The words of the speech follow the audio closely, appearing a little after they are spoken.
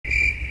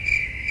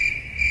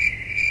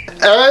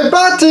Hey,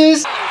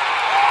 buddies!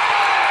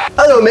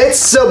 Hello mates,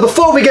 so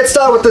before we get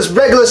started with this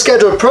regular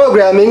scheduled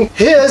programming,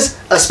 here's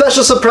a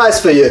special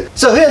surprise for you.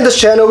 So here in this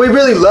channel, we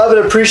really love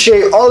and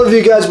appreciate all of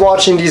you guys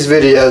watching these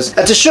videos.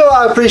 And to show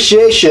our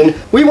appreciation,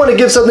 we want to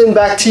give something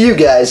back to you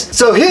guys.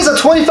 So here's a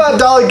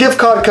 $25 gift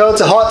card code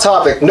to Hot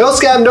Topic. No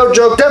scam, no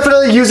joke,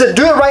 definitely use it.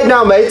 Do it right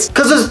now, mates.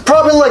 Because there's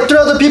probably like 3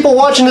 other people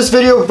watching this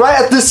video right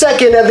at this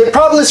second, and they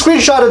probably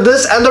screenshotted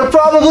this, and they're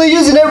probably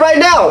using it right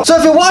now. So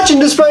if you're watching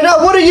this right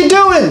now, what are you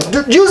doing?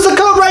 Use the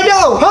code right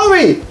now,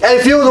 hurry! And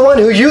if you're the one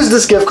who used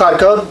this gift card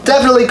code,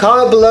 definitely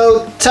comment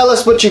below, tell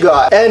us what you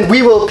got, and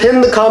we will pin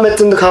the comment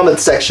in the comment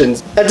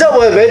sections. And don't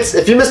worry mates,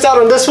 if you missed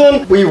out on this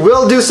one, we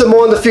will do some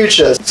more in the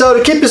future. So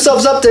to keep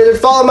yourselves updated,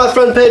 follow my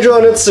friend Pedro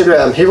on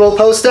Instagram. He will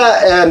post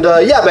that, and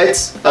yeah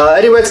mates.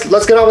 Anyways,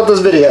 let's get on with this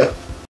video.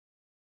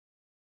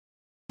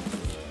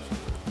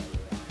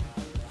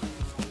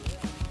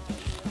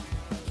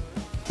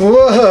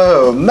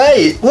 Whoa,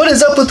 mate, what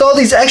is up with all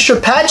these extra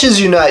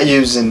patches you're not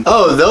using?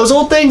 Oh, those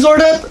old things,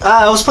 Ordep?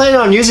 I was planning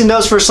on using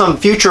those for some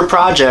future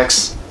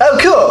projects. Oh,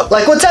 cool.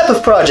 Like what type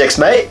of projects,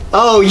 mate?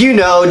 Oh, you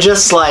know,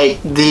 just like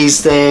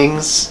these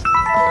things.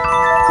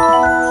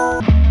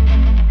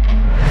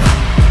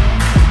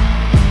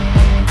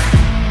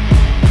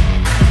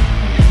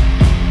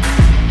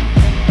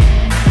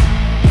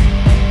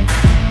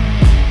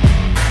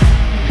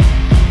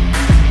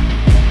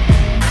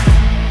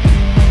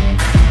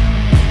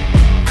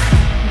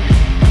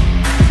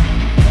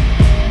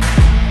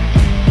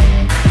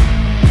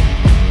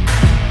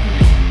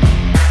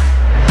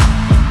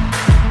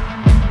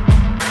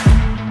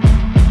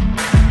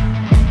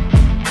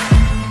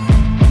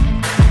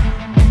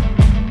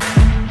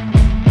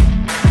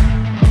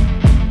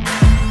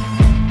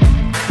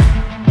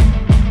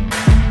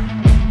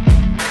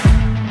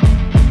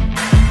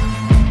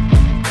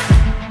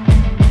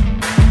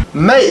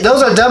 Mate,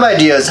 those are dumb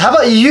ideas. How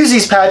about you use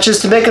these patches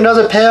to make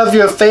another pair of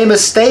your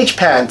famous stage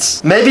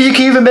pants? Maybe you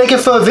can even make it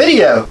for a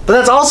video. But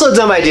that's also a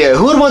dumb idea.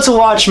 Who would want to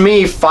watch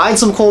me find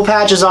some cool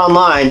patches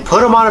online,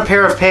 put them on a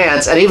pair of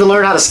pants, and even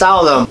learn how to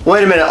style them?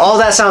 Wait a minute, all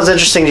that sounds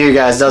interesting to you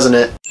guys, doesn't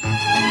it?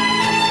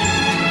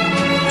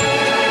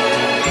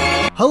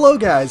 Hello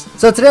guys,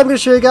 so today I'm going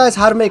to show you guys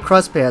how to make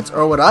crust pants,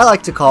 or what I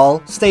like to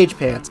call stage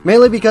pants,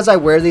 mainly because I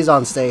wear these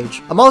on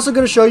stage. I'm also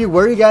going to show you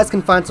where you guys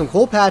can find some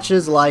cool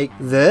patches like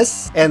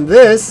this, and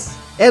this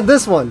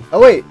one. Oh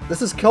wait,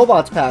 this is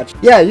Killbot's patch.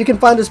 Yeah, you can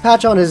find this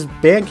patch on his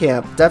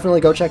Bandcamp.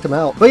 Definitely go check him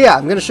out. But yeah,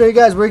 I'm going to show you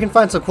guys where you can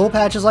find some cool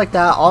patches like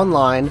that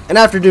online. And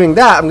after doing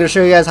that, I'm going to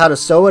show you guys how to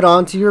sew it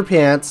onto your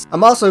pants.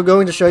 I'm also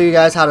going to show you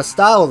guys how to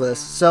style this.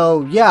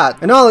 So yeah,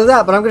 and not only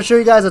that, but I'm going to show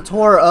you guys a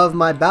tour of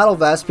my battle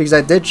vest, because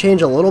I did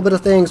change a little bit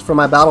of things for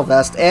my battle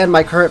vest and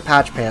my current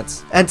patch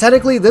pants. And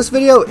technically, this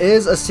video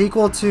is a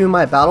sequel to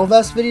my battle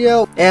vest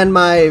video and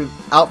my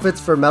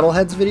outfits for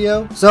Metalheads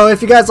video. So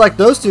if you guys like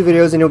those 2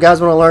 videos and you guys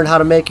want to learn how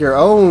to make your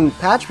own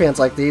patch pants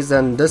like these,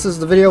 then this is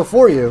the video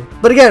for you.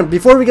 But again,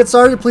 before we get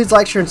started, please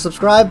like, share, and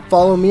subscribe.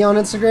 Follow me on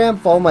Instagram.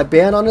 Follow my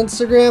band on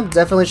Instagram.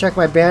 Definitely check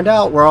my band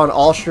out. We're on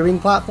all streaming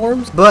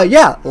platforms. But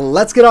yeah,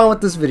 let's get on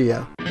with this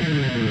video.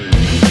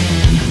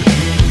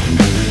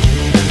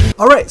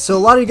 Alright, so a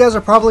lot of you guys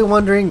are probably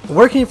wondering,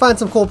 where can you find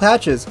some cool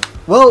patches?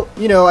 Well,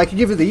 you know, I can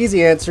give you the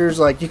easy answers.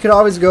 Like, you could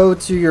always go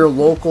to your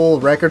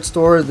local record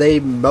store. They,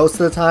 most of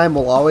the time,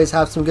 will always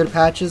have some good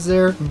patches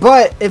there.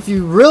 But if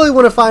you really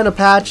want to find a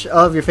patch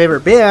of your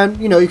favorite band,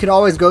 you know, you can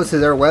always go to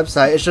their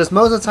website. It's just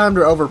most of the time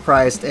they're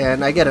overpriced,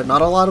 and I get it.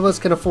 Not a lot of us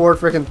can afford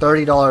freaking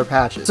 $30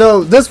 patches.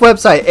 So this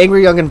website,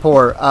 Angry Young and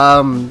Poor,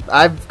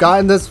 I've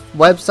gotten this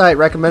website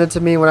recommended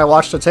to me when I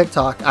watched a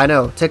TikTok. I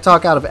know,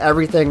 TikTok out of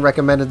everything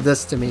recommended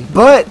this to me.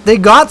 But they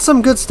got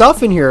some good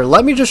stuff in here.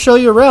 Let me just show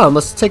you around.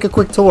 Let's take a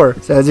quick tour.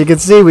 So as you can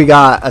see, we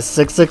got a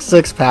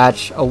 666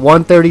 patch, a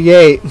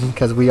 138,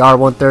 because we are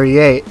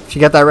 138. If you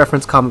get that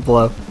reference, comment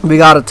below. We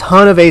got a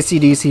ton of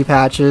AC/DC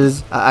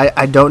patches.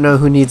 I don't know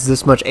who needs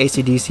this much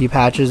AC/DC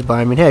patches, but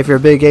I mean, hey, if you're a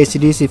big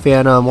AC/DC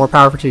fan, more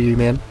power to you,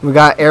 man. We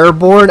got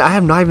Airborne. I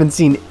have not even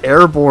seen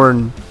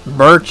Airborne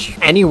merch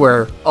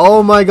anywhere.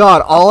 Oh my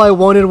god, all I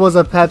wanted was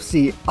a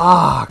Pepsi.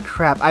 Ah,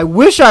 crap. I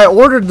wish I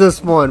ordered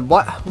this one.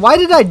 Why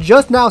did I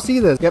just now see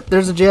this? Yep,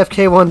 there's a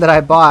JFK one that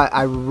I bought.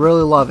 I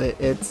really love it.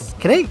 It's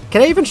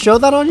can I even show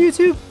that on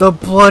YouTube? The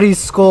bloody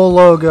skull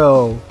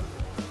logo.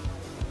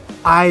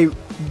 I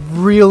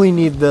really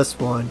need this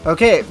one.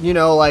 Okay, you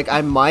know, like,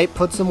 I might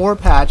put some more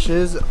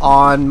patches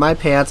on my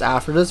pants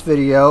after this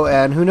video,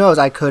 and who knows,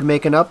 I could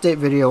make an update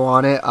video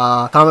on it.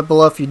 Comment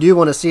below if you do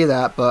want to see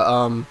that.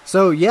 But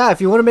so yeah,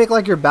 if you want to make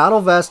like your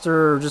battle vest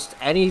or just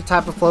any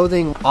type of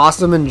clothing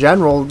awesome in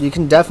general, you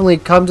can definitely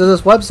come to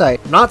this website.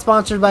 Not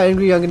sponsored by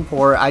Angry Young and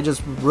Poor. I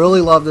just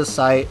really love this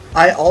site.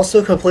 I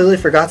also completely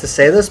forgot to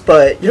say this,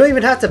 but you don't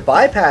even have to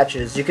buy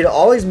patches. You can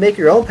always make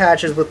your own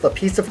patches with a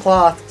piece of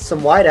cloth,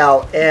 some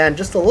whiteout, and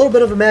just a little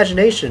bit of imagination.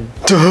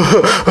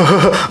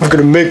 I'm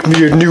gonna make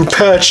me a new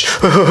patch.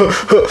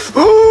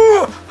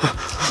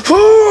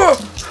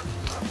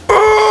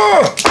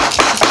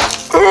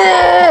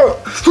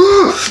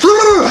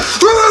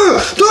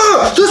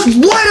 This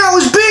whiteout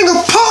is being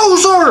a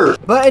poser!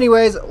 But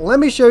anyways, let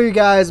me show you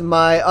guys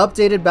my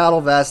updated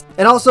battle vest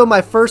and also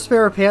my first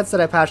pair of pants that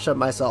I patched up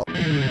myself.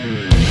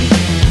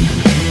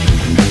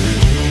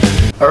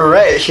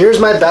 Alright, here's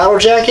my battle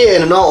jacket,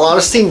 and in all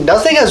honesty,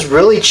 nothing has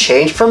really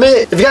changed from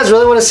it. If you guys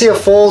really want to see a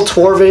full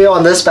tour video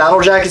on this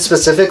battle jacket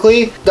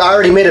specifically, I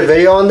already made a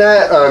video on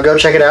that, go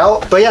check it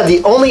out. But yeah,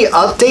 the only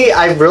update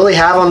I really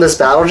have on this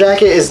battle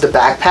jacket is the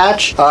back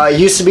patch. It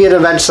used to be an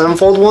Avenged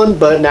Sevenfold one,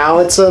 but now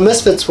it's a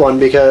Misfits one,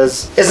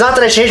 because it's not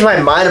that I changed my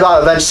mind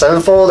about Avenged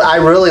Sevenfold. I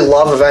really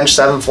love Avenged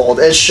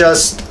Sevenfold. It's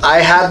just, I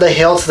had the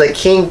Hail to the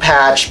King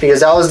patch, because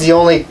that was the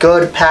only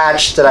good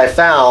patch that I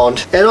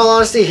found. In all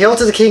honesty, Hail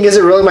to the King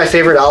isn't really my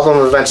favorite album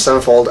of Avenged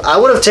Sevenfold. I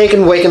would have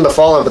taken Waken the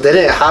Fallen, but they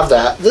didn't have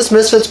that. This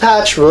Misfits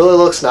patch really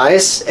looks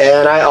nice,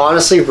 and I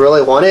honestly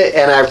really want it,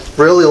 and I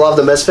really love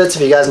the Misfits,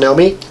 if you guys know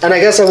me. And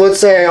I guess I would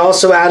say I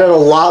also added a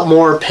lot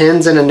more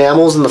pins and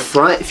enamels in the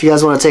front, if you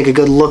guys want to take a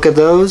good look at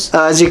those.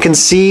 As you can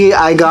see,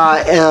 I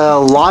got a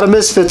lot of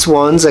Misfits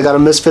ones. I got a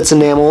Misfits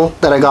enamel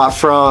that I got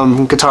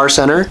from Guitar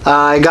Center.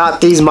 I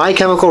got these My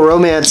Chemical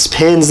Romance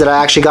pins that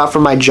I actually got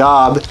from my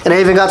job, and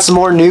I even got some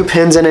more new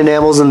pins and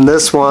enamels in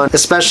this one,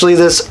 especially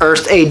this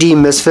Earth AD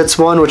Misfits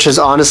one, which is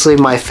honestly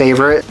my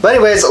favorite. But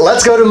anyways,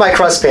 let's go to my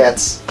Crust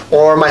pants,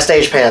 or my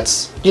stage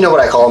pants. You know what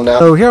I call them now.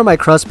 So here are my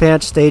Crust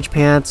pants, stage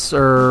pants,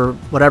 or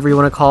whatever you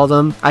want to call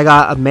them. I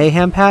got a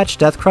Mayhem patch,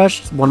 Death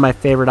Crush, one of my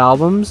favorite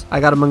albums.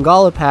 I got a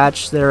Mangala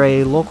patch. They're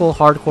a local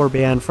hardcore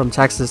band from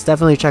Texas.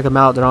 Definitely check them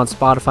out. They're on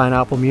Spotify and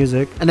Apple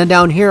Music. And then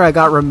down here I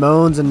got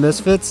Ramones and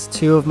Misfits,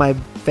 two of my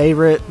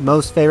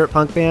most favorite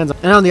punk bands.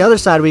 And on the other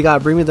side we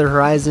got Bring Me the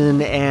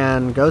Horizon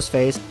and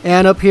Ghostface.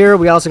 And up here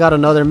we also got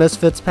another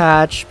Misfits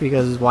patch,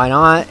 because why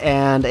not,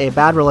 and a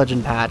Bad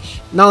Religion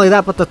patch. Not only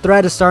that, but the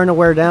thread is starting to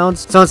wear down,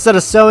 so instead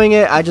of sewing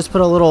it, I just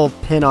put a little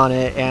pin on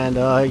it.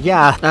 And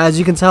yeah, as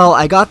you can tell,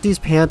 I got these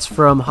pants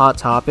from Hot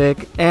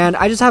Topic, and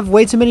I just have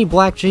way too many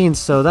black jeans,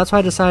 so that's why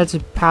I decided to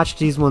patch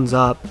these ones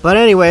up. But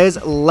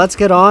anyways, let's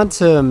get on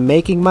to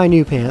making my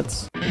new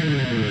pants.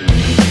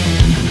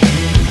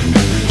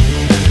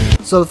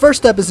 So the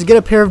first step is to get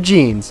a pair of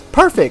jeans.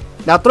 Perfect!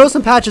 Now throw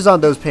some patches on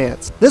those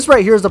pants. This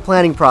right here is the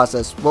planning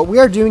process. What we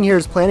are doing here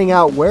is planning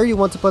out where you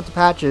want to put the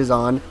patches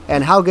on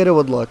and how good it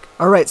would look.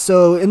 Alright,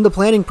 so in the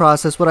planning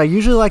process, what I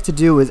usually like to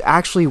do is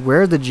actually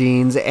wear the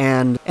jeans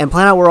and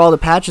plan out where all the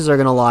patches are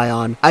going to lie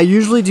on. I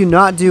usually do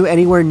not do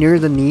anywhere near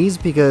the knees,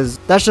 because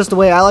that's just the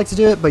way I like to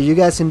do it, but you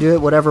guys can do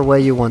it whatever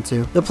way you want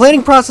to. The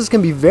planning process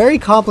can be very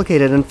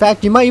complicated. In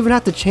fact, you might even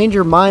have to change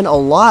your mind a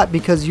lot,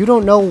 because you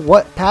don't know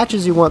what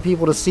patches you want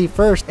people to see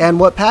first and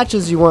what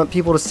patches you want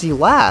people to see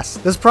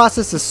last. This process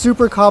is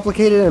super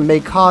complicated and may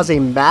cause a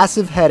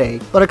massive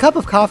headache, but a cup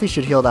of coffee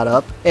should heal that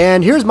up.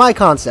 And here's my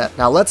concept.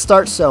 Now let's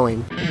start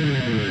sewing.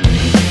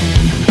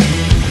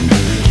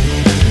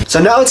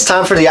 So now it's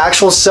time for the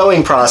actual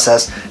sewing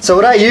process. So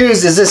what I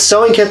used is this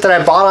sewing kit that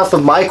I bought off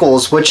of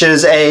Michael's, which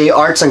is a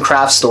arts and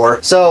crafts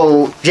store.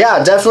 So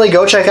yeah, definitely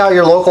go check out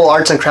your local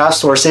arts and crafts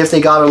store, see if they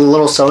got a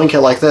little sewing kit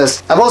like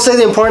this. I will say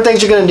the important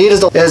things you're gonna need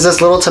is this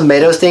little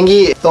tomato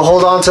thingy. They'll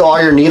hold on to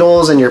all your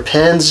needles and your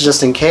pins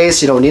just in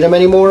case you don't need them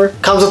anymore.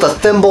 Comes with a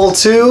thimble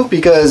too,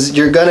 because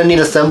you're gonna need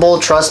a thimble.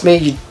 Trust me,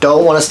 you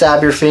don't wanna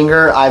stab your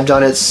finger. I've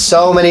done it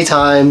so many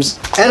times.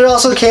 And it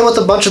also came with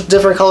a bunch of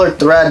different colored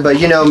thread, but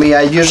you know me,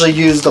 I usually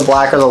use the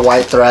black or the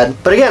white thread.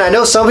 But again, I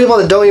know some people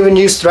that don't even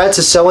use thread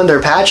to sew in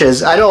their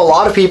patches. I know a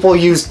lot of people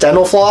use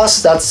dental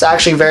floss. That's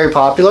actually very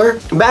popular.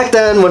 Back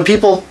then, when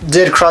people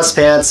did Crust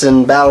pants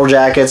and battle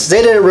jackets,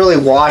 they didn't really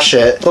wash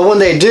it. But when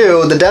they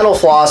do, the dental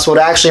floss would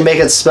actually make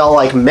it smell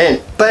like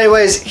mint. But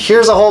anyways,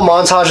 here's a whole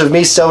montage of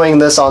me sewing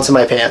this onto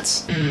my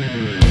pants.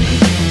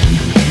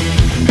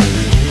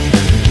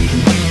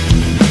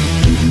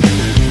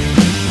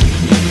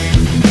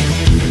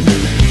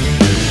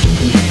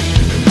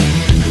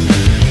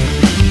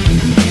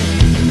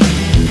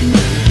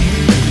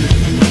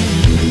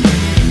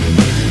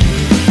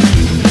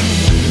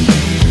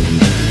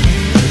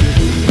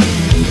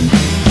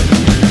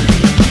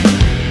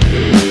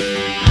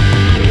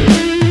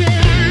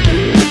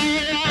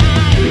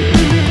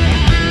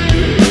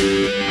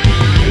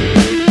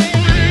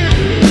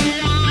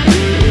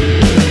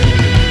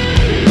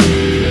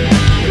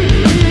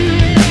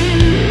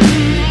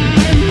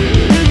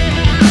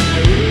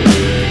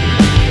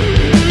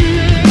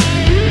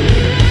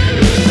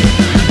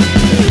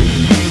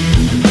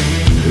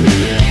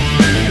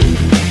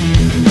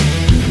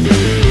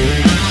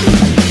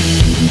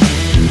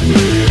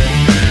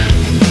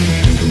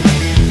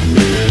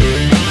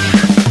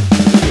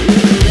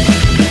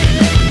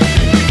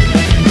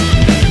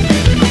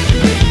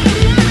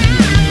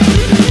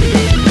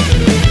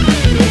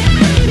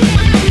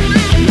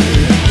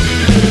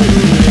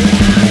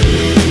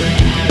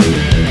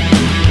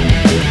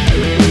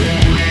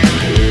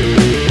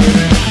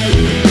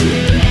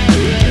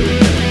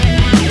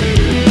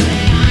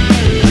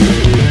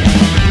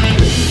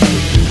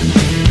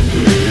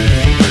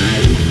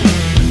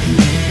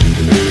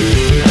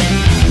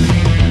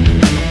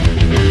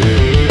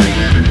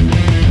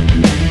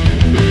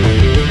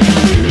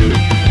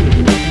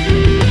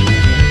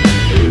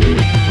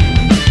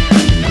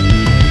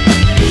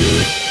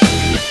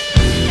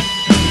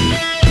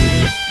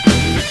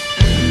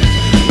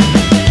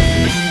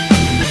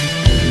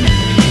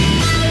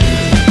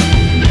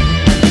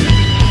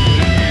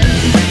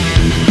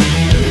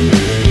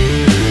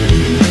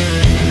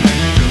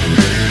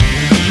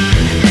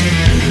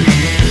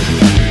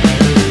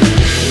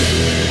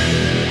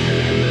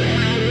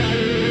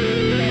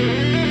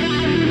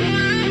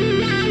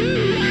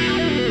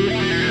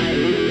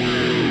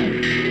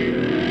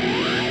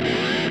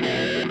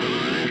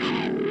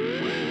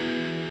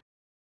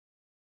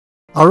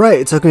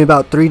 Alright, it took me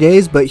about 3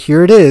 days, but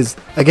here it is.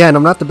 Again,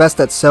 I'm not the best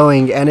at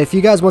sewing, and if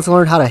you guys want to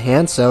learn how to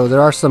hand sew, there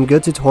are some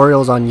good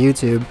tutorials on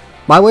YouTube.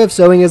 My way of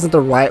sewing isn't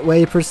the right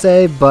way per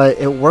se, but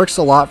it works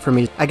a lot for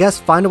me. I guess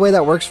find a way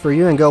that works for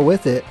you and go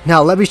with it.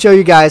 Now let me show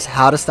you guys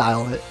how to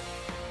style it.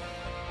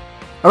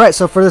 Alright,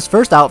 so for this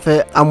first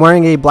outfit, I'm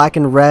wearing a black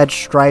and red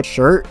striped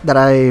shirt that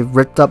I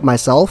ripped up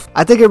myself.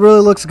 I think it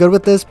really looks good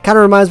with this. Kind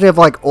of reminds me of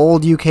like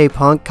old UK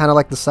punk, kind of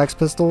like the Sex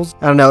Pistols.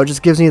 I don't know, it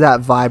just gives me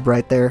that vibe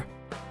right there.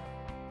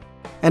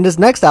 And this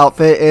next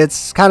outfit,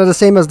 it's kind of the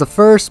same as the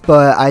first,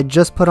 but I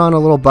just put on a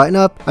little button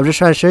up. I'm just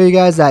trying to show you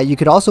guys that you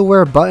could also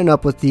wear a button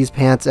up with these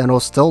pants and it'll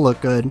still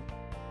look good.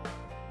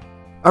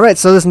 Alright,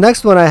 so this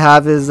next one I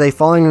have is a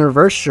falling in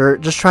reverse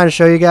shirt. Just trying to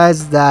show you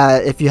guys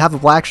that if you have a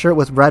black shirt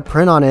with red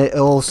print on it,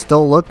 it'll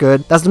still look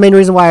good. That's the main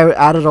reason why I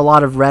added a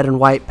lot of red and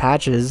white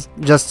patches,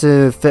 just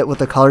to fit with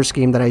the color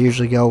scheme that I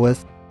usually go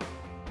with.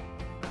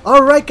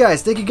 Alright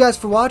guys, thank you guys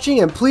for watching,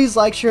 and please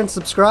like, share, and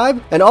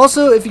subscribe. And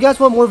also, if you guys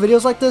want more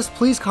videos like this,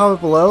 please comment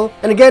below.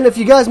 And again, if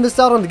you guys missed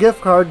out on the gift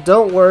card,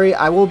 don't worry,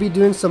 I will be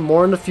doing some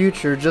more in the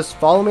future. Just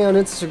follow me on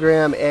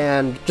Instagram,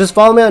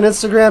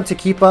 to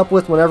keep up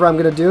with whenever I'm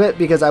going to do it,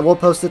 because I will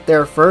post it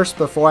there first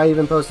before I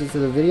even post it to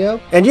the video.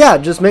 And yeah,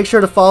 just make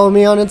sure to follow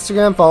me on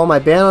Instagram, follow my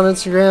band on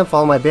Instagram,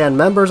 follow my band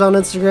members on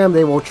Instagram.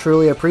 They will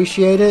truly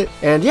appreciate it.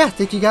 And yeah,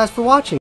 thank you guys for watching.